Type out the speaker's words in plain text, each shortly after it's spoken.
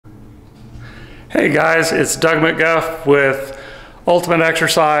Hey guys, it's Doug McGuff with Ultimate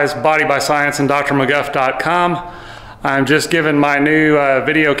Exercise, Body by Science, and drmcguff.com. I'm just giving my new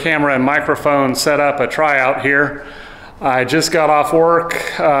video camera and microphone setup a tryout here. I just got off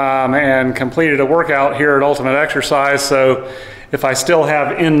work and completed a workout here at Ultimate Exercise, so if I still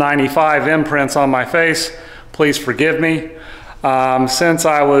have N95 imprints on my face, please forgive me. Since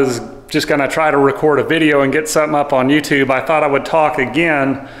I was just going to try to record a video and get something up on YouTube, I thought I would talk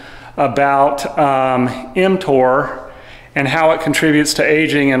again about mTor and how it contributes to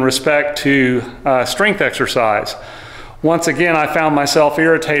aging in respect to strength exercise. Once again, I found myself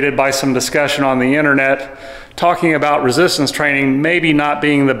irritated by some discussion on the internet talking about resistance training maybe not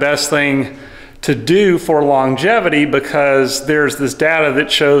being the best thing to do for longevity, because there's this data that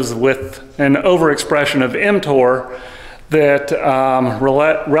shows with an overexpression of mTor that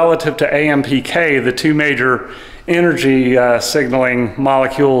relative to AMPK, the two major energy signaling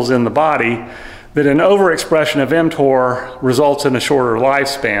molecules in the body, that an overexpression of mTor results in a shorter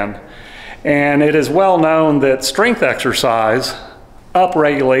lifespan. And it is well known that strength exercise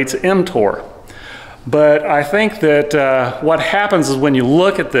upregulates mTor. But I think that what happens is when you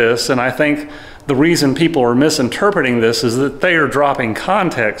look at this, and I think the reason people are misinterpreting this is that they are dropping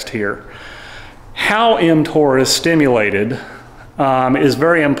context here. How mTor is stimulated is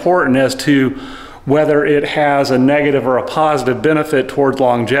very important as to whether it has a negative or a positive benefit towards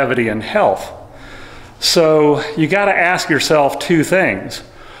longevity and health. So you got to ask yourself two things.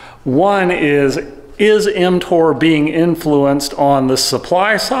 One is mTor being influenced on the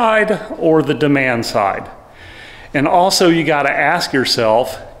supply side or the demand side? And also you got to ask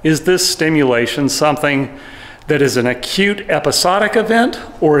yourself, is this stimulation something that is an acute episodic event,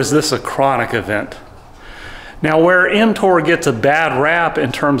 or is this a chronic event? Now, where mTor gets a bad rap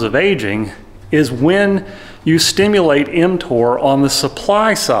in terms of aging is when you stimulate mTor on the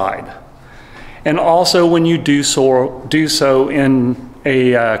supply side, and also when you do so in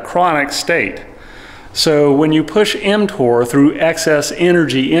a chronic state. So when you push mTor through excess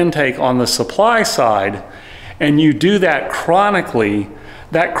energy intake on the supply side, and you do that chronically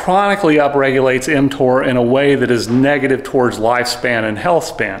upregulates mTor in a way that is negative towards lifespan and health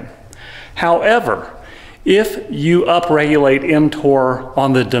span. However, if you upregulate mTor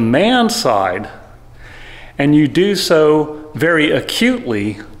on the demand side, and you do so very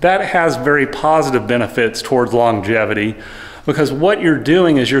acutely, that has very positive benefits towards longevity, because what you're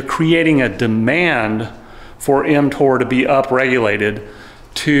doing is you're creating a demand for mTor to be upregulated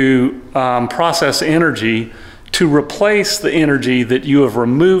to process energy to replace the energy that you have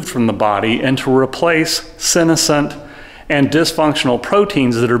removed from the body, and to replace senescent and dysfunctional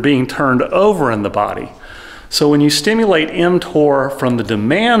proteins that are being turned over in the body. So when you stimulate mTor from the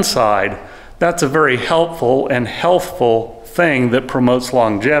demand side, that's a very helpful and healthful thing that promotes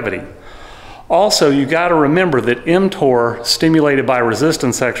longevity. Also, you got to remember that mTor stimulated by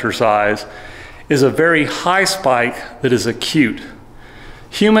resistance exercise is a very high spike that is acute.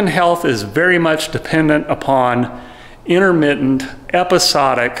 Human health is very much dependent upon intermittent,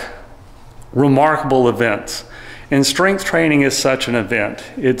 episodic, remarkable events. And strength training is such an event.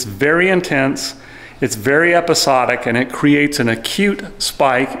 It's very intense, it's very episodic, and it creates an acute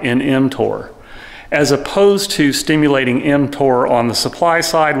spike in mTor, as opposed to stimulating mTor on the supply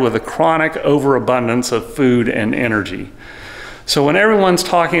side with a chronic overabundance of food and energy. So when everyone's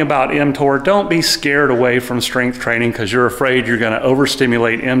talking about mTor, don't be scared away from strength training because you're afraid you're going to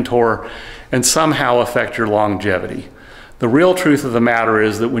overstimulate mTor and somehow affect your longevity. The real truth of the matter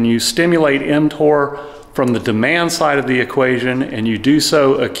is that when you stimulate mTor from the demand side of the equation, and you do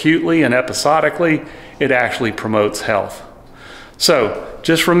so acutely and episodically, it actually promotes health. So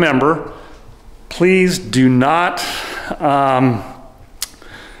just remember, please do not,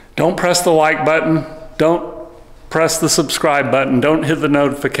 don't press the like button, don't press the subscribe button, don't hit the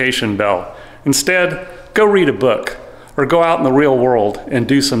notification bell. Instead, go read a book or go out in the real world and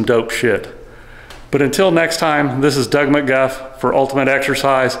do some dope shit. But until next time, this is Doug McGuff for Ultimate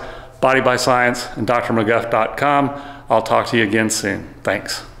Exercise, Body by Science, and drmcguff.com. I'll talk to you again soon.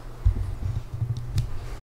 Thanks.